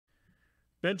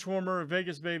Benchwarmer,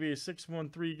 Vegas Baby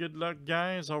 613. Good luck,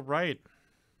 guys. All right.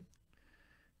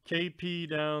 KP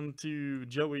down to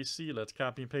Joey C. Let's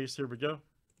copy and paste. Here we go.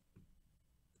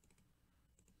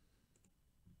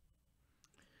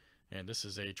 And this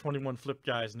is a 21 flip,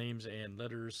 guys. Names and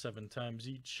letters 7 times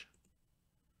each.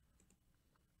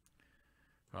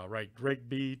 All right. Greg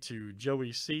B to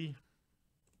Joey C.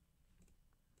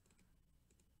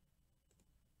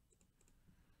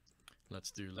 Let's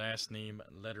do last name,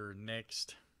 letter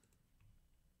next.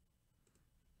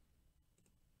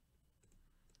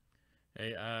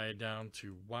 AI down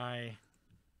to Y.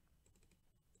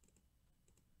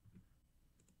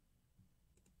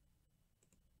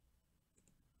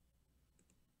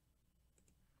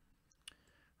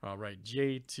 All right,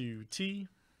 J to T.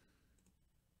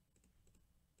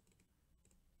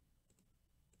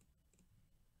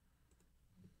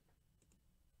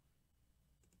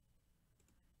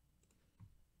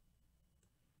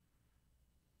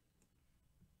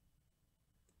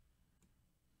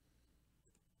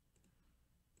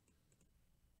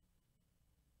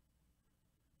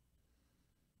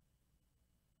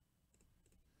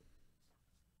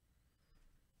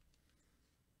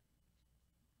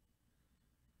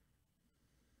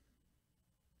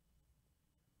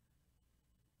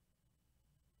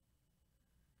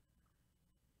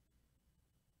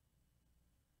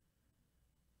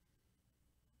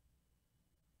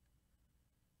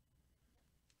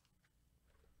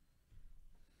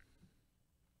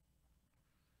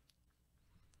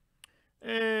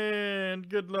 And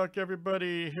good luck,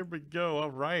 everybody. Here we go.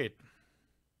 All right.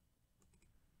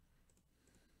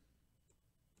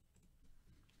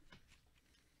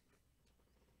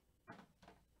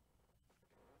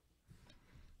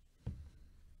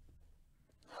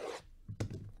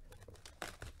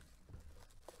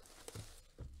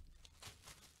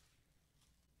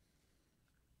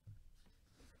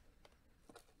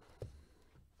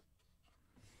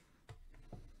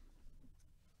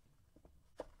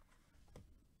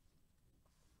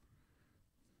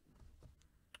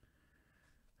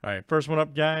 All right, first one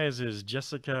up, guys, is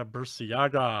Jessica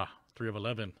Burciaga, 3 of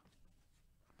 11.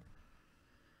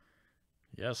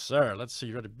 Yes, sir. Let's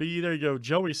see. Ready to be. There you go.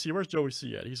 Joey C. Where's Joey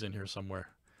C at? He's in here somewhere.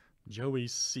 Joey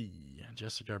C.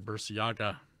 Jessica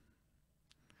Burciaga.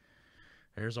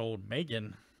 There's old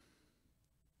Megan.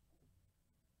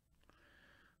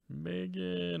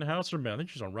 Megan Hauserman. I think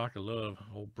she's on Rock of Love.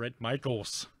 Old Brett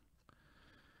Michaels.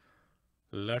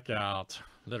 Look out.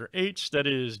 Letter H. That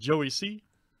is Joey C.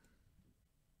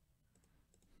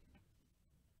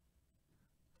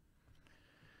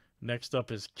 Next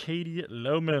up is Katie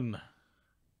Lohman.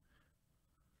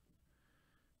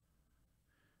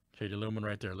 Katie Lohman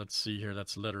right there. Let's see here.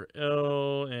 That's letter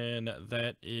L, and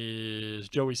that is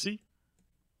Joey C.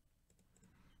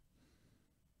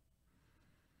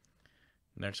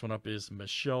 Next one up is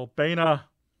Michelle Baina.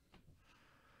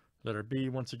 Letter B,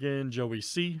 once again, Joey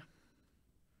C.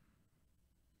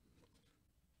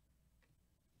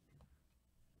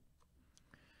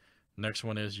 Next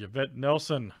one is Yvette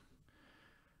Nelson.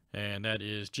 And that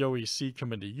is Joey C.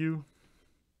 coming to you.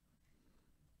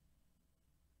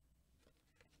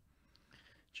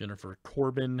 Jennifer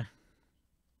Corbin.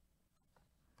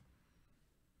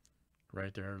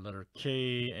 Right there, letter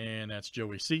K, and that's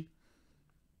Joey C.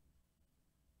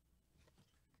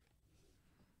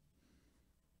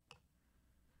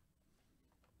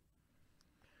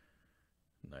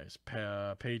 Nice.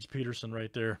 Paige Peterson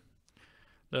right there.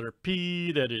 Letter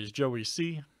P, that is Joey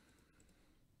C.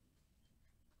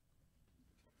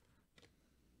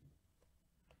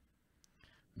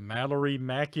 Mallory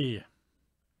Mackey.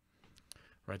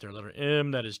 Right there, letter M,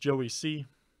 that is Joey C.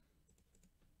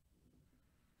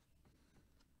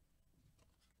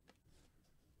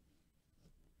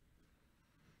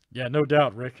 Yeah, no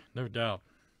doubt, Rick. No doubt.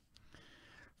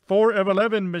 4 of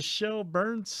 11, Michelle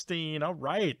Bernstein. All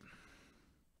right.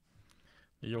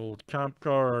 The old comp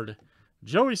card,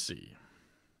 Joey C.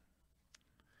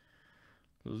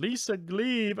 Lisa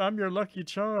Glebe, I'm your lucky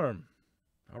charm.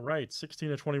 All right,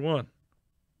 16 of 21.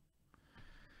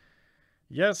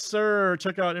 Yes, sir.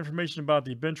 Check out information about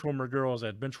the Benchwarmer girls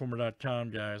at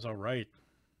benchwarmer.com, guys. All right.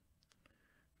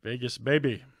 Vegas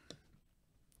Baby.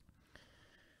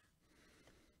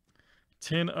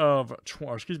 18 of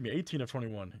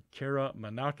 21. Kara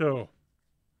Monaco.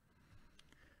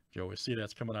 Joey C,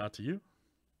 that's coming out to you.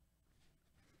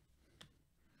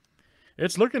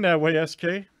 It's looking that way,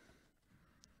 SK.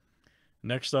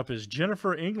 Next up is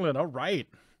Jennifer England. All right.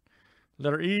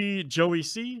 Letter E, Joey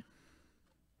C.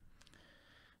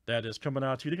 That is coming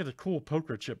out to you. They got a cool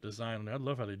poker chip design on there. I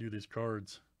love how they do these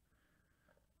cards.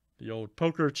 The old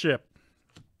poker chip.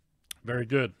 Very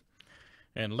good.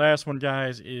 And last one,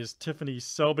 guys, is Tiffany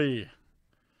Selby.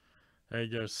 There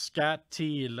you go. Scott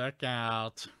T. Look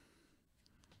out.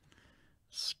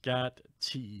 Scott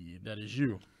T. That is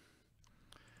you.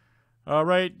 All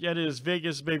right. That is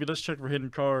Vegas, baby. Let's check for hidden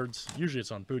cards. Usually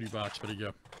it's on Booty Box, but there you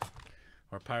go.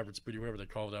 Or Pirates Booty, whatever they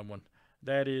call that one.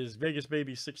 That is Vegas,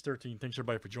 baby, 613. Thanks,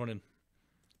 everybody, for joining.